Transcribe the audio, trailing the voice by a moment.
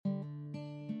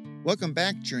Welcome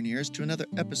back, Journeyers, to another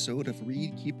episode of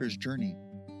Reed Keeper's Journey.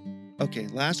 Okay,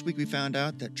 last week we found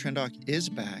out that Trendok is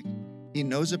back, he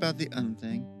knows about the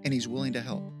Unthing, and he's willing to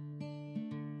help.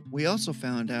 We also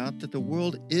found out that the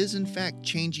world is in fact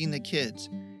changing the kids,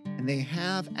 and they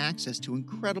have access to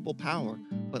incredible power,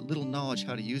 but little knowledge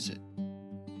how to use it.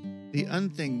 The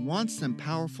Unthing wants them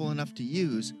powerful enough to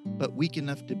use, but weak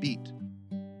enough to beat.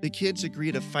 The kids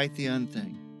agree to fight the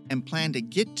Unthing, and plan to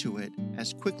get to it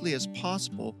as quickly as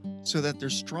possible so that they're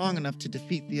strong enough to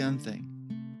defeat the Unthing.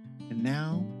 And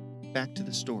now, back to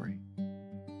the story.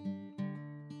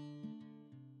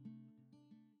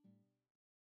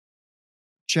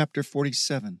 Chapter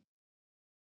 47.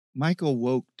 Michael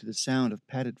woke to the sound of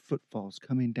padded footfalls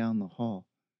coming down the hall.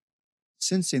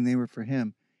 Sensing they were for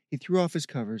him, he threw off his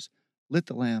covers, lit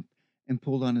the lamp, and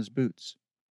pulled on his boots.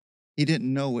 He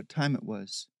didn't know what time it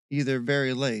was, either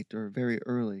very late or very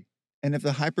early, and if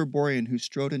the Hyperborean who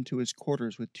strode into his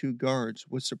quarters with 2 guards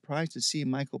was surprised to see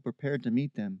Michael prepared to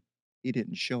meet them, he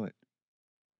didn't show it.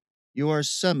 "You are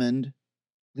summoned.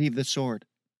 Leave the sword."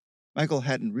 Michael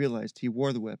hadn't realized he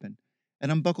wore the weapon,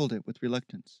 and unbuckled it with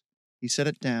reluctance. He set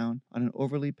it down on an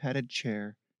overly padded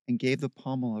chair and gave the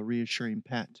pommel a reassuring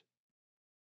pat.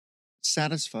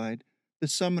 Satisfied, the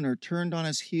summoner turned on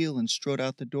his heel and strode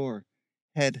out the door,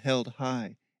 head held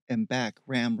high and back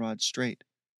ramrod straight.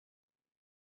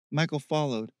 Michael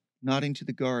followed, nodding to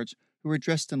the guards, who were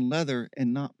dressed in leather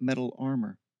and not metal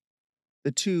armor.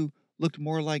 The two looked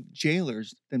more like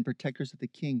jailers than protectors of the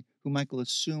king who Michael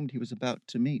assumed he was about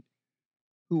to meet.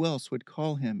 Who else would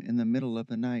call him in the middle of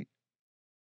the night?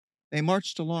 They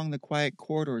marched along the quiet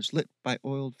corridors lit by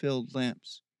oil-filled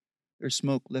lamps. Their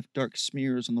smoke left dark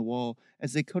smears on the wall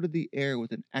as they coated the air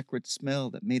with an acrid smell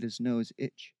that made his nose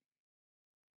itch.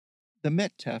 The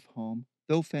Metcalf home,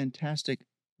 though fantastic,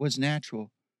 was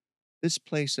natural. This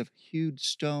place of hewed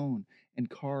stone and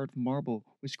carved marble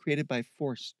was created by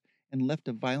force and left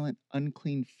a violent,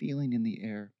 unclean feeling in the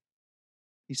air.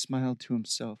 He smiled to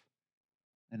himself.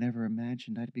 "I never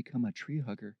imagined I'd become a tree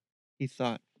hugger," he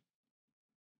thought.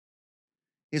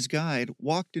 His guide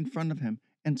walked in front of him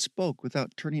and spoke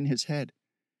without turning his head.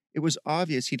 It was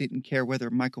obvious he didn't care whether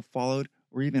Michael followed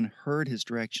or even heard his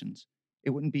directions.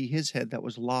 It wouldn't be his head that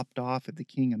was lopped off if the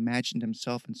king imagined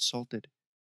himself insulted.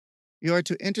 "You are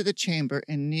to enter the chamber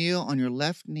and kneel on your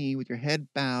left knee with your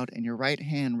head bowed and your right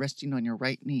hand resting on your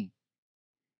right knee.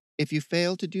 If you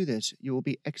fail to do this, you will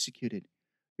be executed.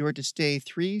 You are to stay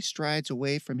 3 strides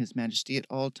away from His Majesty at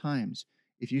all times.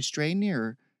 If you stray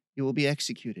nearer, you will be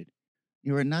executed.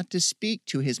 You are not to speak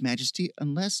to His Majesty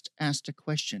unless asked a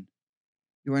question.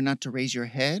 You are not to raise your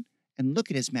head and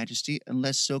look at His Majesty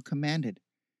unless so commanded.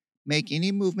 Make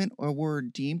any movement or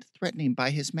word deemed threatening by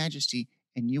His Majesty,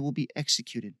 and you will be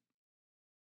executed."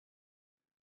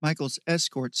 Michael's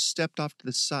escort stepped off to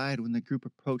the side when the group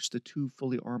approached the 2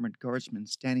 fully armored guardsmen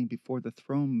standing before the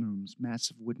throne room's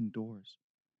massive wooden doors.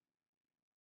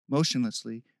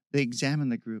 Motionlessly, they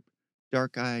examined the group,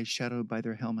 dark eyes shadowed by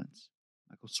their helmets.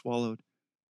 Michael swallowed.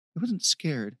 He wasn't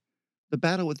scared. The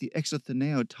battle with the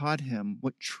Exotheneo taught him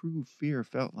what true fear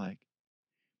felt like.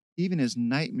 Even his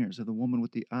nightmares of the woman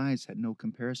with the eyes had no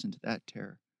comparison to that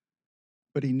terror.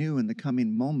 But he knew in the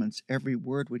coming moments every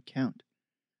word would count.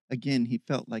 Again, he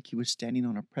felt like he was standing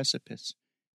on a precipice,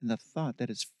 and the thought that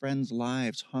his friends'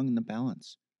 lives hung in the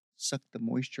balance sucked the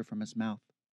moisture from his mouth.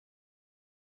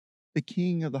 The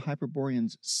king of the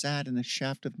Hyperboreans sat in a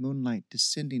shaft of moonlight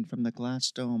descending from the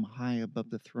glass dome high above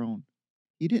the throne.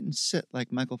 He didn't sit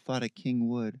like Michael thought a king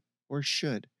would, or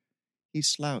should. He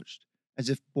slouched, as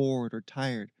if bored or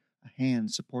tired, a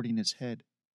hand supporting his head.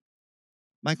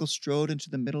 Michael strode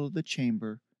into the middle of the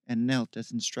chamber and knelt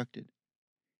as instructed.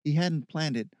 He hadn't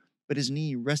planned it, but his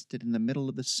knee rested in the middle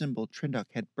of the symbol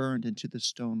Trendok had burned into the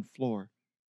stone floor.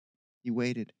 He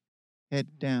waited,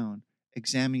 head down,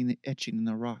 examining the etching in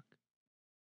the rock.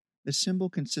 The symbol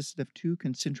consisted of 2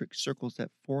 concentric circles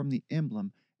that formed the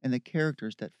emblem and the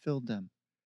characters that filled them.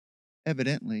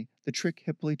 Evidently, the trick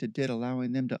Hippolyta did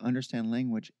allowing them to understand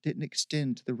language didn't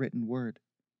extend to the written word.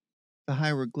 The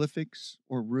hieroglyphics,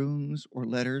 or runes, or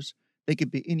letters, they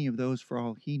could be any of those for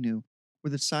all he knew, were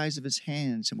the size of his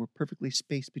hands and were perfectly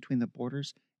spaced between the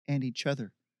borders and each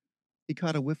other. He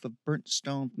caught a whiff of burnt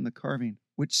stone from the carving,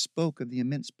 which spoke of the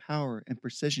immense power and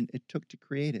precision it took to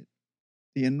create it.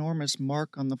 The enormous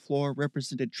mark on the floor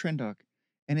represented Trendok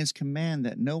and his command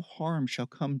that no harm shall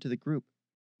come to the group.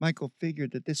 Michael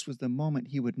figured that this was the moment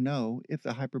he would know if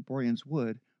the Hyperboreans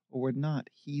would or would not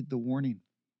heed the warning.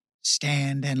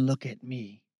 "Stand and look at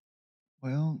me."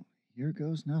 Well, here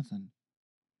goes nothing.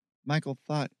 Michael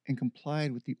thought and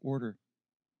complied with the order.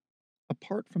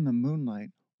 Apart from the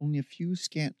moonlight, Only a few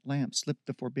scant lamps lit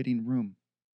the forbidding room.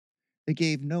 They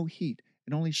gave no heat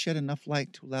and only shed enough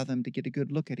light to allow them to get a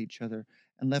good look at each other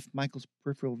and left Michael's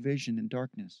peripheral vision in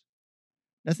darkness.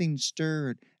 Nothing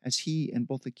stirred as he and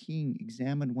both the king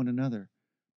examined one another,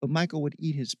 but Michael would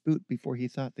eat his boot before he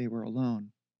thought they were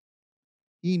alone.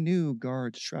 He knew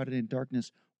guards shrouded in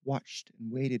darkness watched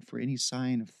and waited for any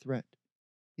sign of threat.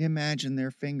 He imagined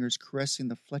their fingers caressing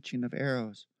the fletching of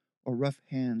arrows or rough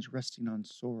hands resting on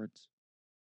swords.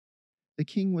 The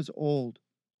king was old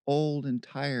and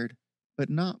tired, but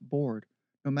not bored,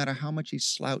 no matter how much he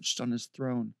slouched on his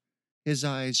throne. His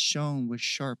eyes shone with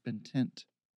sharp intent.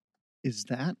 Is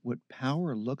that what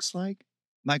power looks like?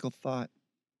 Michael thought.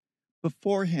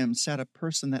 Before him sat a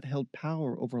person that held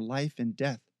power over life and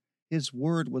death. His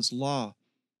word was law.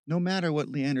 No matter what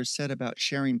Leander said about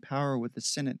sharing power with the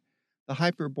Senate, the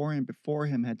Hyperborean before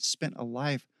him had spent a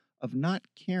life of not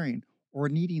caring or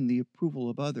needing the approval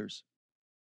of others.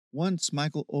 Once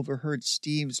Michael overheard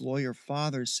Steve's lawyer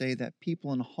father say that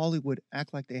people in Hollywood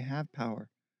act like they have power,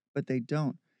 but they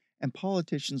don't, and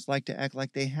politicians like to act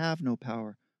like they have no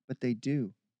power, but they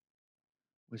do.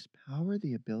 Was power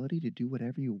the ability to do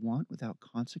whatever you want without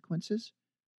consequences?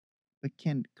 But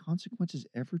can consequences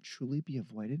ever truly be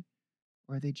avoided,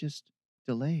 or are they just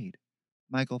delayed?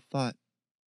 Michael thought.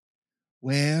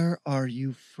 Where are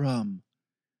you from?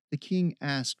 The king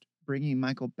asked, bringing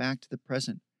Michael back to the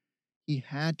present. He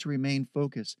had to remain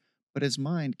focused, but his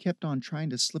mind kept on trying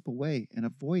to slip away and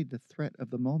avoid the threat of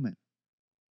the moment.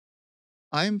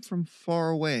 I am from far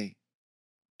away.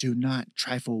 Do not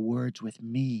trifle words with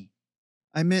me.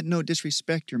 I meant no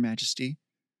disrespect, Your Majesty.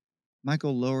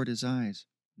 Michael lowered his eyes.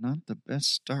 Not the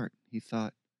best start, he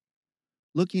thought.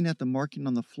 Looking at the marking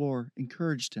on the floor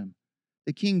encouraged him.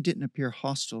 The king didn't appear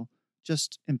hostile,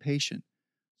 just impatient.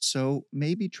 So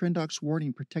maybe Trendok's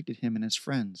warning protected him and his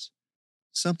friends.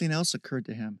 Something else occurred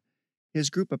to him. His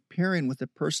group appearing with a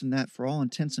person that, for all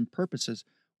intents and purposes,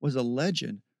 was a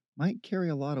legend might carry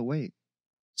a lot of weight.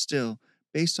 Still,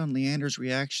 based on Leander's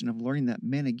reaction of learning that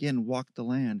men again walked the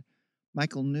land,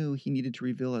 Michael knew he needed to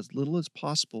reveal as little as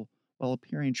possible while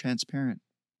appearing transparent.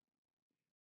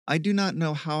 I do not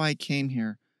know how I came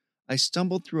here. I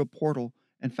stumbled through a portal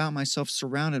and found myself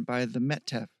surrounded by the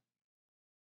Metef,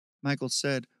 Michael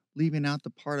said, leaving out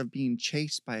the part of being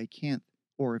chased by a Canth,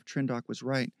 or if Trindok was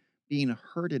right, being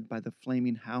herded by the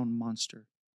flaming hound monster.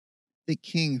 The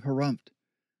king harumphed.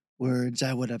 Words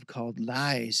I would have called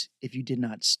lies if you did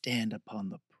not stand upon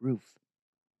the proof.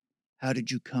 How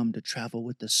did you come to travel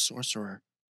with the sorcerer?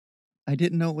 I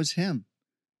didn't know it was him.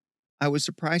 I was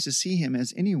surprised to see him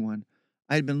as anyone.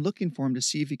 I had been looking for him to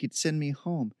see if he could send me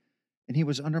home, and he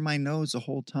was under my nose the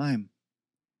whole time.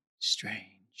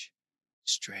 Strange,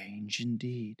 strange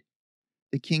indeed,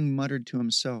 the king muttered to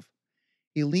himself.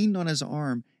 He leaned on his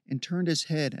arm and turned his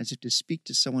head as if to speak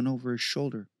to someone over his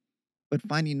shoulder, but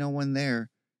finding no one there,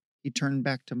 he turned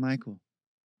back to Michael.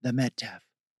 The Metaf,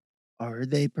 are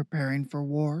they preparing for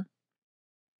war?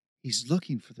 He's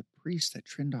looking for the priest that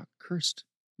Trindok cursed,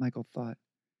 Michael thought.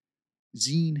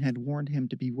 Zine had warned him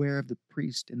to beware of the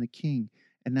priest and the king,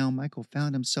 and now Michael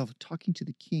found himself talking to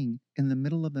the king in the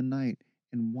middle of the night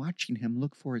and watching him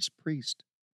look for his priest.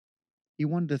 He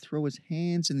wanted to throw his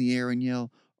hands in the air and yell,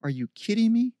 Are you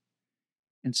kidding me?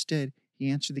 Instead, he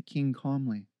answered the king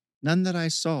calmly. None that I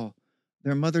saw.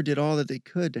 Their mother did all that they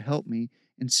could to help me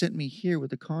and sent me here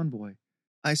with the convoy.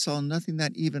 I saw nothing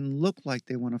that even looked like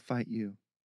they want to fight you.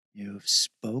 You've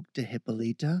spoke to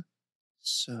Hippolyta?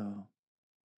 So,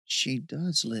 she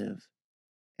does live.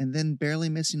 And then, barely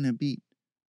missing a beat,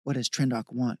 what does Trendok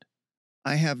want?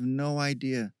 I have no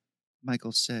idea,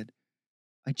 Michael said.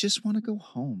 I just want to go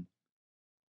home.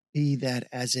 Be that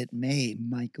as it may,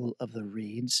 Michael of the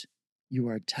Reeds, you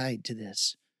are tied to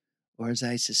this, or as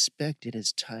I suspect it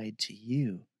is tied to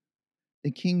you.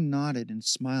 The king nodded and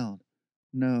smiled.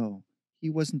 No, he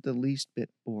wasn't the least bit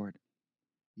bored.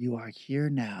 You are here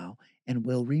now and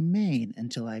will remain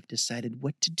until I've decided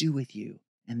what to do with you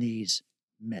and these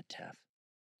Metef.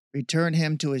 Return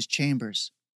him to his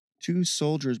chambers. 2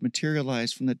 soldiers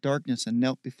materialized from the darkness and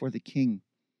knelt before the king.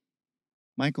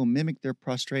 Michael mimicked their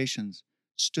prostrations,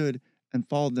 stood, and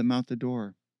followed them out the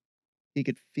door. He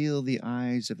could feel the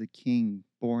eyes of the king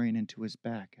boring into his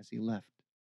back as he left.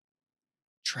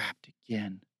 Trapped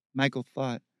again, Michael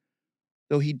thought,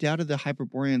 though he doubted the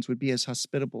Hyperboreans would be as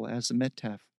hospitable as the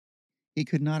Metaf. He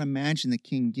could not imagine the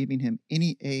king giving him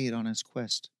any aid on his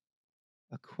quest.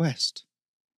 A quest?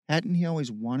 Hadn't he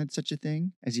always wanted such a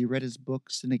thing, as he read his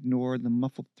books and ignored the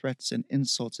muffled threats and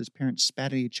insults his parents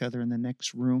spat at each other in the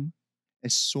next room? A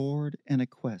sword and a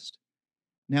quest.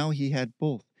 Now he had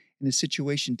both, and his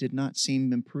situation did not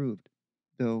seem improved,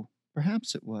 though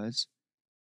Perhaps it was.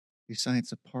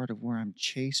 Besides, a part of where I'm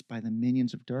chased by the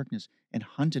minions of darkness and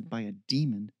hunted by a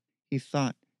demon, he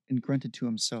thought and grunted to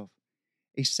himself,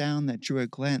 a sound that drew a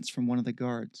glance from one of the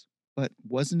guards. But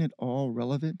wasn't it all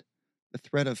relevant? The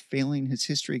threat of failing his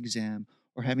history exam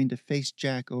or having to face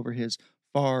Jack over his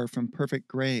far from perfect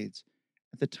grades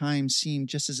at the time seemed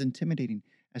just as intimidating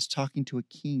as talking to a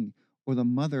king or the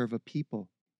mother of a people.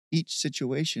 Each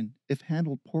situation, if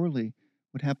handled poorly,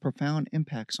 would have profound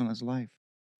impacts on his life.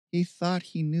 He thought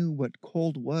he knew what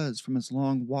cold was from his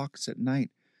long walks at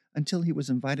night until he was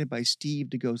invited by Steve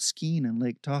to go skiing in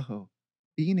Lake Tahoe.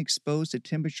 Being exposed to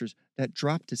temperatures that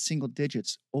dropped to single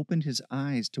digits opened his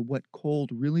eyes to what cold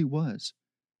really was.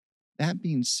 That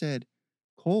being said,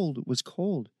 cold was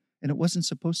cold, and it wasn't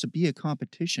supposed to be a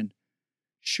competition.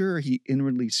 Sure, he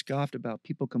inwardly scoffed about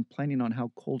people complaining on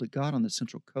how cold it got on the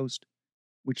Central Coast,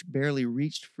 which barely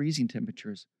reached freezing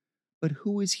temperatures. But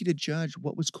who is he to judge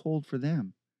what was cold for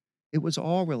them? It was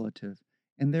all relative,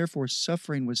 and therefore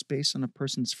suffering was based on a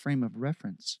person's frame of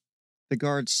reference. The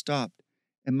guard stopped,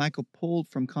 and Michael, pulled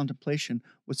from contemplation,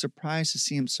 was surprised to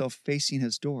see himself facing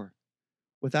his door.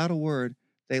 Without a word,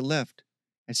 they left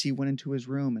as he went into his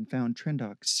room and found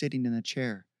Trendok sitting in a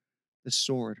chair, the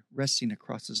sword resting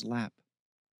across his lap.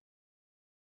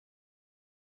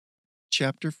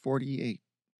 Chapter 48.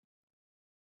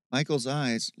 Michael's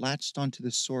eyes latched onto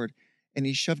the sword, and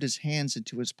he shoved his hands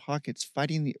into his pockets,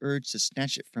 fighting the urge to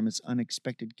snatch it from his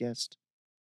unexpected guest.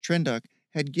 Trendok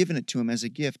had given it to him as a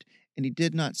gift, and he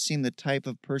did not seem the type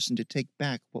of person to take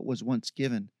back what was once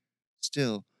given.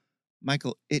 Still,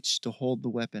 Michael itched to hold the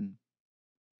weapon.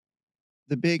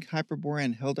 The big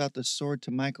Hyperborean held out the sword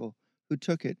to Michael, who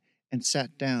took it and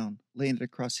sat down, laying it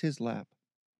across his lap.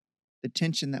 The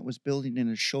tension that was building in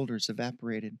his shoulders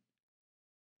evaporated.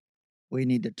 "We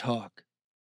need to talk,"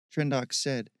 Trendok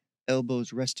said,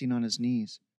 elbows resting on his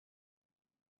knees.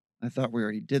 "I thought we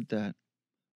already did that."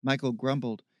 Michael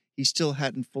grumbled. He still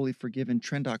hadn't fully forgiven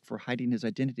Trendok for hiding his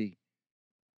identity.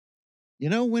 "You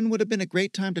know when would have been a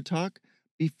great time to talk?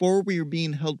 Before we were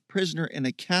being held prisoner in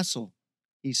a castle,"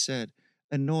 he said,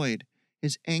 annoyed,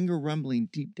 his anger rumbling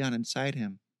deep down inside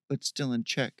him, but still in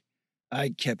check. "I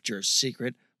kept your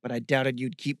secret, but I doubted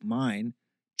you'd keep mine,"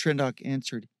 Trendok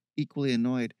answered, equally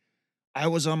annoyed. "I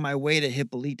was on my way to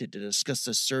Hippolyta to discuss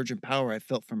the surge in power I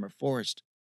felt from her forest.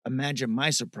 Imagine my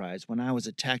surprise when I was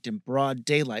attacked in broad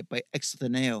daylight by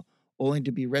Exotheneo, only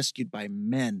to be rescued by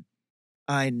men.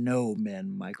 I know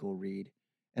men, Michael Reed,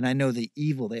 and I know the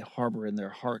evil they harbor in their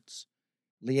hearts.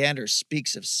 Leander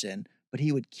speaks of sin, but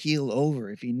he would keel over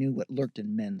if he knew what lurked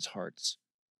in men's hearts.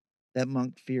 That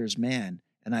monk fears man,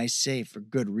 and I say for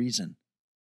good reason."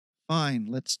 "Fine,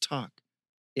 let's talk."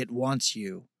 "It wants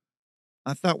you."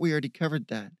 "I thought we already covered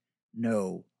that."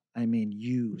 "No, I mean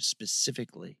you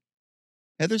specifically."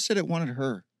 Heather said it wanted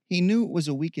her. He knew it was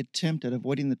a weak attempt at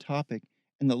avoiding the topic,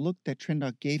 and the look that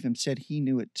Trendok gave him said he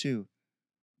knew it too.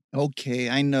 "Okay,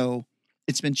 I know.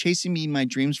 It's been chasing me in my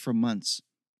dreams for months,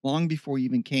 long before you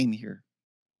even came here."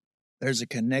 "There's a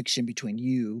connection between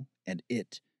you and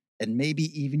it, and maybe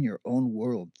even your own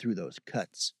world through those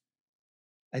cuts.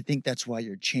 I think that's why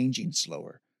you're changing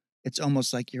slower. It's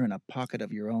almost like you're in a pocket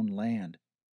of your own land.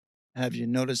 Have you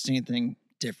noticed anything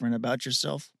different about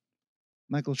yourself?"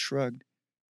 Michael shrugged.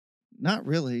 "Not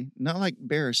really. Not like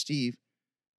Bear or Steve.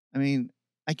 I mean,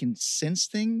 I can sense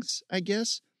things, I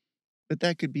guess, but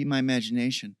that could be my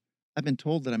imagination. I've been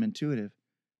told that I'm intuitive.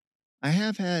 I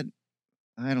have had,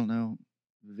 I don't know,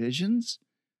 visions?"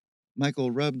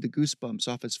 Michael rubbed the goosebumps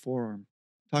off his forearm.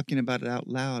 Talking about it out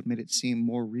loud made it seem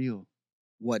more real.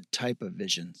 "What type of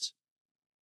visions?"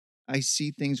 "I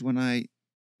see things when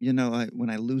when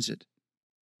I lose it.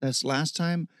 This last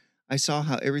time, I saw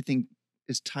how everything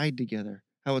is tied together,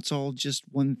 how it's all just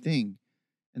one thing.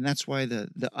 And that's why the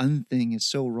unthing is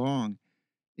so wrong.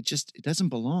 It doesn't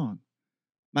belong."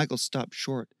 Michael stopped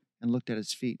short and looked at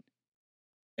his feet.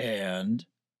 "And?"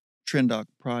 Trendok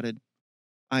prodded.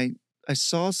 I I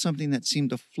saw something that seemed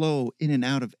to flow in and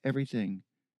out of everything.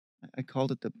 I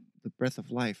called it the breath of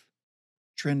life."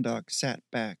 Trendok sat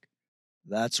back.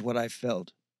 "That's what I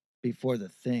felt. Before the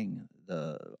thing,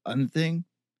 the unthing?"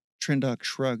 Trendok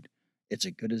shrugged. "It's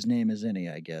as good a name as any,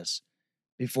 I guess.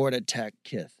 Before it attacked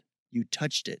Kith, you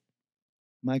touched it."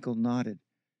 Michael nodded.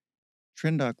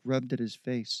 Trendok rubbed at his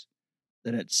face.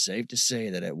 "Then it's safe to say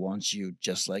that it wants you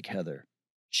just like Heather.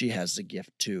 She has the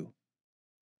gift too."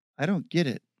 "I don't get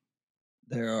it."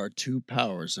 "There are two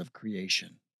powers of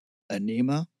creation.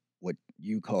 Anima, what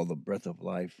you call the breath of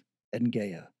life, and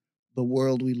Gaia, the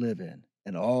world we live in,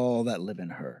 and all that live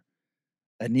in her.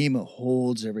 Anima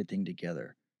holds everything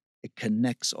together. It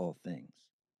connects all things.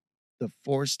 The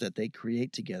force that they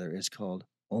create together is called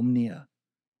Omnia,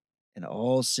 and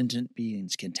all sentient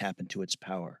beings can tap into its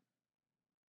power.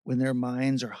 When their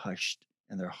minds are hushed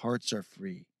and their hearts are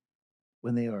free,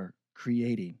 when they are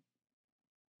creating.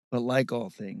 But like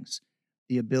all things,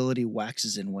 the ability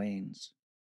waxes and wanes.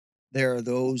 There are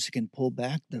those who can pull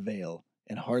back the veil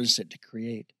and harness it to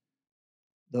create.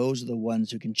 Those are the ones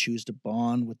who can choose to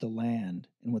bond with the land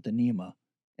and with the Nema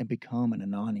and become an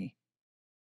Anani.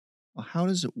 Well, how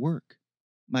does it work?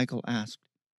 Michael asked.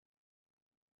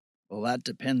 Well, that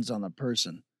depends on the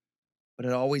person, but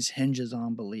it always hinges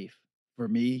on belief. For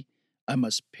me, I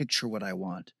must picture what I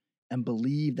want and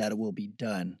believe that it will be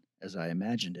done as I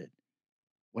imagined it.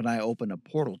 When I open a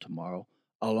portal tomorrow,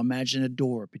 I'll imagine a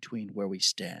door between where we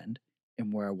stand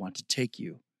and where I want to take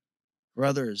you. For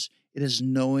others, it is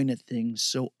knowing a thing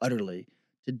so utterly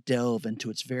to delve into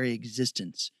its very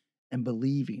existence and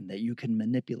believing that you can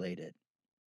manipulate it.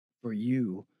 For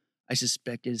you, I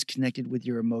suspect it is connected with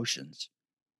your emotions.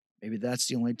 Maybe that's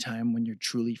the only time when you're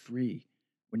truly free,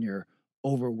 when you're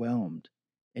overwhelmed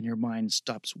and your mind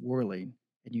stops whirling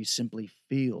and you simply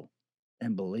feel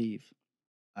and believe.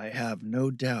 I have no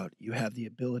doubt you have the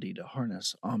ability to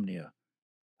harness Omnia.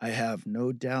 I have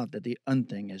no doubt that the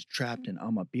Unthing is trapped in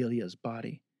Amabilia's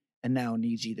body and now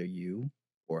needs either you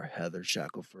or Heather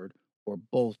Shackelford or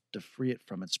both to free it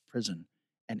from its prison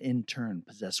and in turn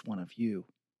possess one of you.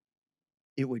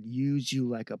 It would use you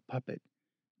like a puppet,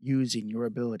 using your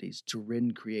abilities to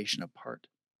rend creation apart.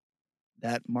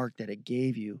 That mark that it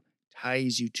gave you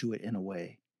ties you to it in a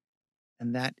way,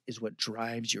 and that is what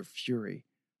drives your fury.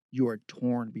 You are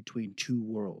torn between two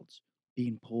worlds,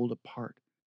 being pulled apart,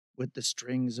 with the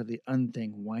strings of the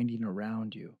Unthing winding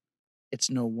around you. It's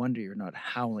no wonder you're not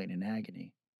howling in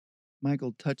agony.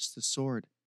 Michael touched the sword.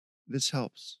 This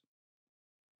helps.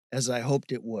 As I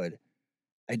hoped it would.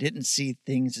 I didn't see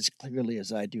things as clearly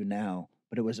as I do now,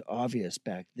 but it was obvious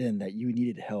back then that you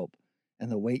needed help, and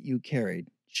the weight you carried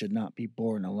should not be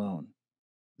borne alone.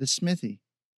 The smithy,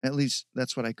 at least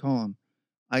that's what I call him.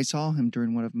 I saw him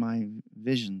during one of my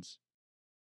visions.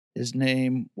 His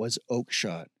name was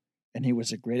Oakshot, and he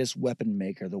was the greatest weapon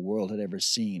maker the world had ever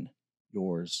seen,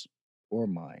 yours or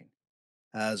mine.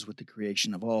 As with the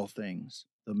creation of all things,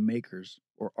 the makers,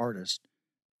 or artists,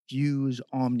 fuse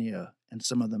omnia and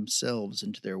some of themselves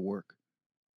into their work.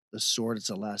 The sword is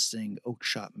the last thing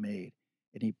Oakshot made,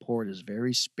 and he poured his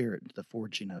very spirit into the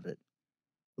forging of it.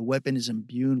 The weapon is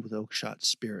imbued with Oakshot's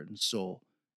spirit and soul.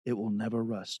 It will never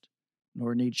rust,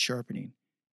 nor need sharpening,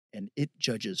 and it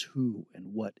judges who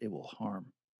and what it will harm.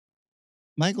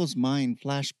 Michael's mind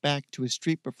flashed back to his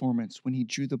street performance when he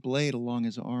drew the blade along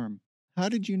his arm. How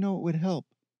did you know it would help?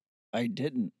 I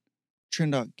didn't.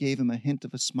 Trindock gave him a hint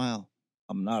of a smile.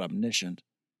 I'm not omniscient.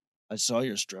 I saw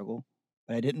your struggle,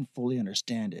 but I didn't fully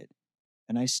understand it,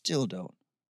 and I still don't.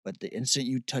 But the instant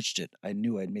you touched it, I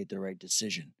knew I'd made the right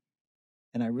decision.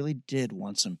 And I really did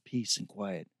want some peace and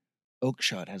quiet.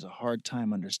 Oakshot has a hard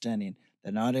time understanding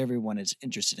that not everyone is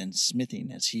interested in smithing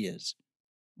as he is.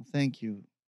 Well, thank you.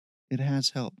 It has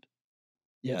helped.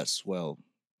 Yes, well,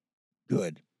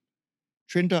 good.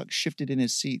 Trindock shifted in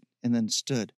his seat and then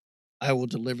stood. I will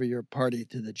deliver your party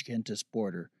to the Gigantus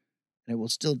border, and it will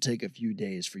still take a few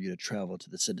days for you to travel to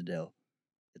the Citadel.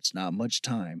 It's not much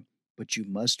time, but you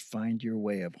must find your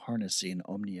way of harnessing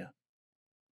Omnia.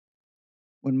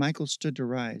 When Michael stood to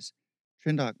rise,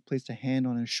 Trindock placed a hand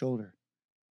on his shoulder.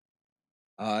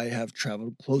 I have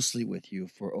traveled closely with you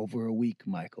for over a week,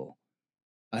 Michael.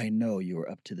 I know you are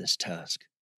up to this task.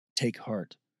 Take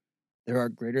heart. There are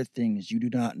greater things you do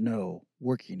not know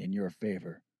working in your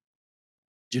favor.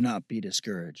 Do not be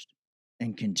discouraged,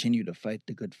 and continue to fight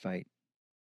the good fight.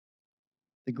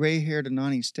 The gray-haired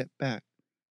Anani stepped back,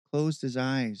 closed his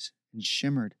eyes, and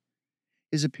shimmered.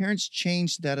 His appearance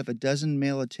changed to that of a dozen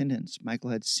male attendants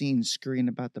Michael had seen scurrying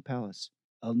about the palace.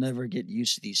 I'll never get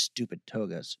used to these stupid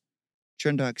togas,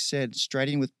 Trindock said,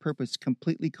 striding with purpose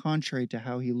completely contrary to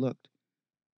how he looked.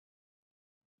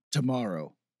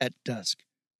 Tomorrow, at dusk,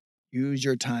 use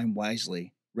your time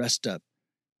wisely. Rest up.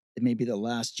 It may be the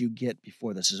last you get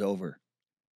before this is over.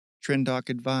 Trindock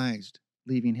advised,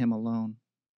 leaving him alone.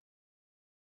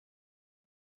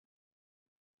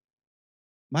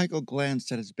 Michael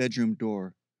glanced at his bedroom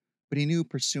door, but he knew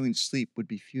pursuing sleep would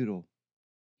be futile.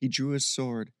 He drew his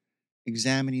sword,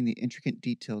 examining the intricate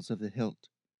details of the hilt.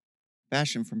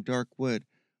 Fashioned from dark wood,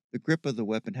 the grip of the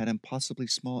weapon had impossibly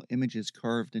small images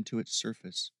carved into its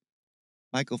surface.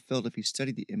 Michael felt if he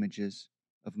studied the images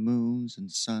of moons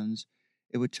and suns,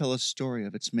 it would tell a story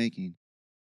of its making.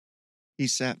 He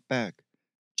sat back,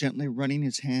 gently running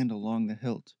his hand along the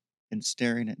hilt and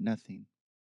staring at nothing.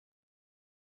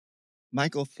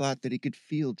 Michael thought that he could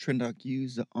feel Trindok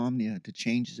use the Omnia to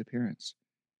change his appearance,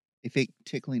 a faint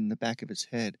tickling in the back of his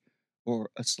head, or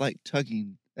a slight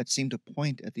tugging that seemed to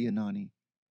point at the Anani.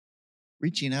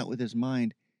 Reaching out with his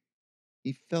mind,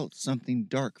 he felt something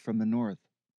dark from the north.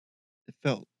 It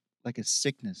felt like a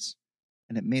sickness,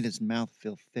 and it made his mouth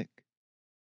feel thick.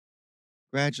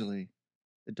 Gradually,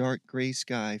 the dark gray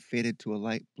sky faded to a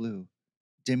light blue,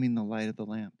 dimming the light of the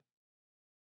lamp.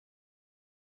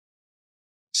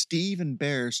 Steve and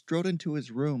Bear strode into his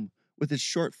room, with his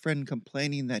short friend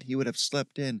complaining that he would have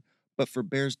slept in but for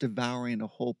Bear's devouring a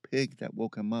whole pig that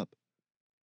woke him up.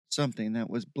 Something that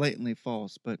was blatantly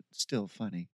false, but still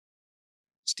funny.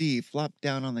 Steve flopped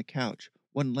down on the couch,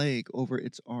 one leg over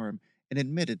its arm, and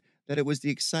admitted that it was the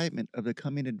excitement of the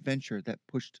coming adventure that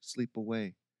pushed sleep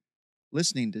away.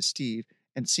 Listening to Steve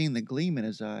and seeing the gleam in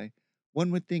his eye,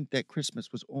 one would think that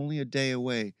Christmas was only a day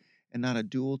away and not a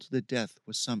duel to the death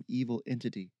with some evil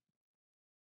entity.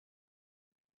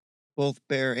 Both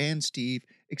Bear and Steve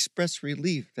expressed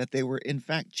relief that they were in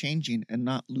fact changing and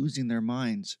not losing their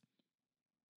minds.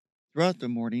 Throughout the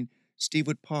morning, Steve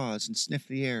would pause and sniff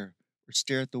the air or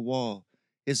stare at the wall,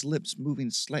 his lips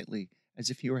moving slightly as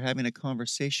if he were having a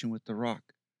conversation with the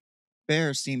rock.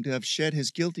 Bear seemed to have shed his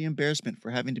guilty embarrassment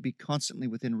for having to be constantly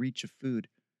within reach of food.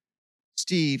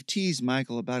 Steve teased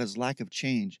Michael about his lack of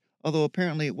change, although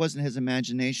apparently it wasn't his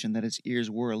imagination that his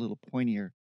ears were a little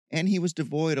pointier, and he was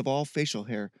devoid of all facial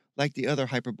hair like the other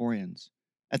Hyperboreans.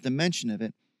 At the mention of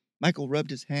it, Michael rubbed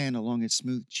his hand along his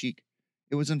smooth cheek.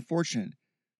 It was unfortunate.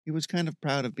 He was kind of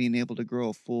proud of being able to grow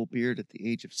a full beard at the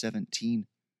age of 17.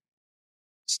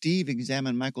 Steve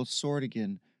examined Michael's sword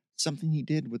again, something he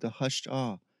did with a hushed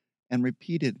awe, and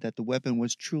repeated that the weapon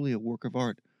was truly a work of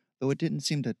art, though it didn't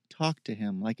seem to talk to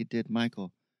him like it did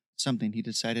Michael, something he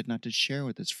decided not to share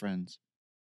with his friends.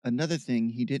 Another thing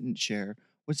he didn't share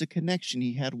was the connection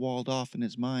he had walled off in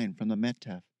his mind from the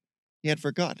Metaf. He had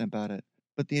forgotten about it,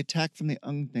 but the attack from the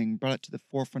Ung thing brought it to the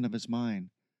forefront of his mind,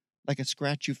 like a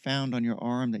scratch you found on your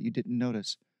arm that you didn't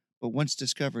notice, but once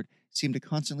discovered seemed to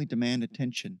constantly demand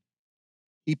attention.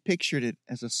 He pictured it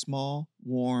as a small,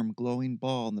 warm, glowing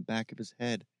ball in the back of his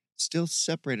head, still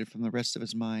separated from the rest of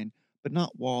his mind, but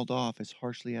not walled off as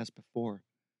harshly as before.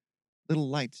 Little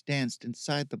lights danced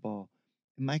inside the ball,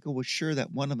 and Michael was sure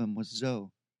that one of them was Zoe.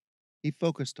 He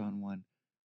focused on one,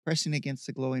 pressing against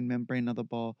the glowing membrane of the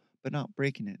ball, but not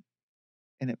breaking it,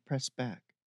 and it pressed back,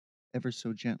 ever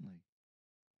so gently.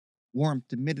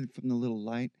 Warmth emitted from the little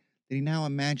light that he now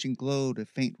imagined glowed a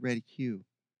faint red hue.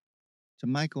 To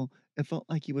Michael, it felt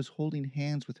like he was holding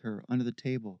hands with her under the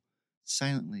table,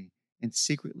 silently and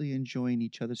secretly enjoying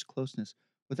each other's closeness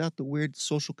without the weird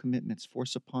social commitments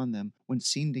forced upon them when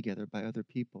seen together by other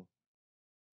people.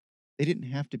 They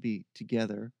didn't have to be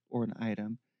together or an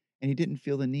item, and he didn't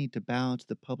feel the need to bow to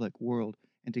the public world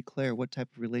and declare what type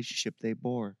of relationship they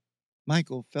bore.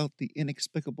 Michael felt the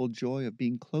inexplicable joy of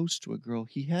being close to a girl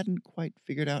he hadn't quite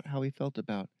figured out how he felt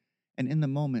about, and in the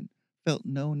moment felt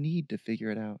no need to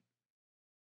figure it out.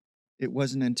 It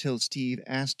wasn't until Steve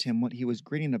asked him what he was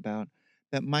grinning about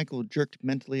that Michael jerked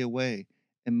mentally away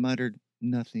and muttered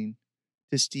nothing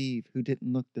to Steve, who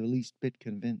didn't look the least bit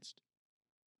convinced.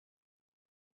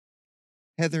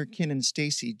 Heather, Ken, and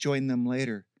Stacy joined them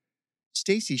later.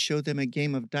 Stacy showed them a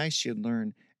game of dice she had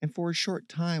learned, and for a short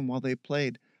time while they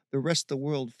played, the rest of the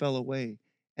world fell away,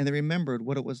 and they remembered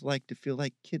what it was like to feel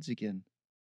like kids again.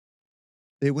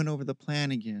 They went over the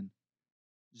plan again.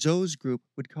 Zoe's group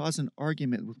would cause an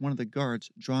argument with one of the guards,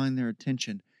 drawing their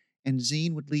attention, and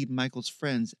Zine would lead Michael's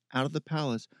friends out of the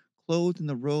palace, clothed in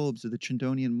the robes of the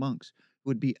Trindonian monks who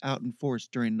would be out in force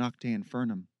during Nocte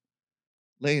Infernum.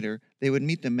 Later, they would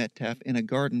meet the Metaf in a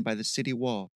garden by the city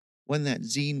wall, one that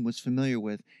Zine was familiar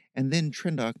with, and then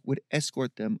Trindok would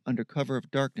escort them under cover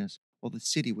of darkness while the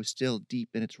city was still deep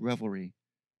in its revelry.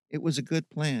 It was a good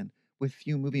plan, with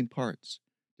few moving parts.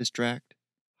 Distract,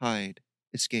 hide,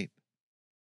 escape.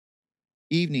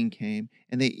 Evening came,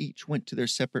 and they each went to their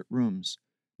separate rooms.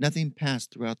 Nothing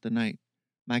passed throughout the night.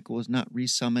 Michael was not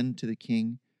resummoned to the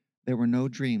king. There were no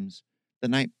dreams. The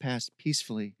night passed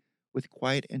peacefully, with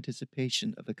quiet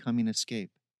anticipation of the coming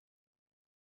escape.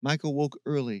 Michael woke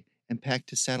early and packed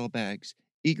his saddlebags,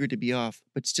 eager to be off,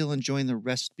 but still enjoying the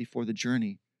rest before the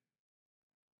journey.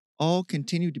 All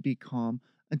continued to be calm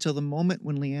until the moment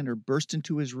when Leander burst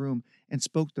into his room and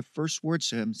spoke the first words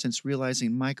to him since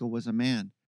realizing Michael was a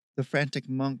man. The frantic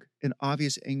monk, in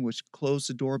obvious anguish, closed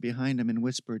the door behind him and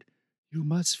whispered, "You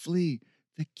must flee.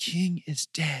 The king is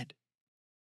dead."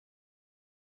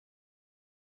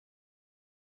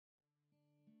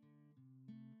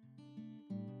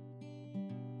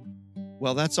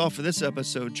 Well, that's all for this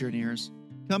episode, Journeyers.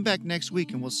 Come back next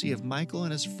week and we'll see if Michael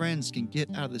and his friends can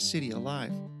get out of the city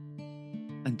alive.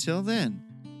 Until then,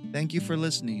 thank you for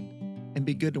listening and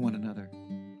be good to one another.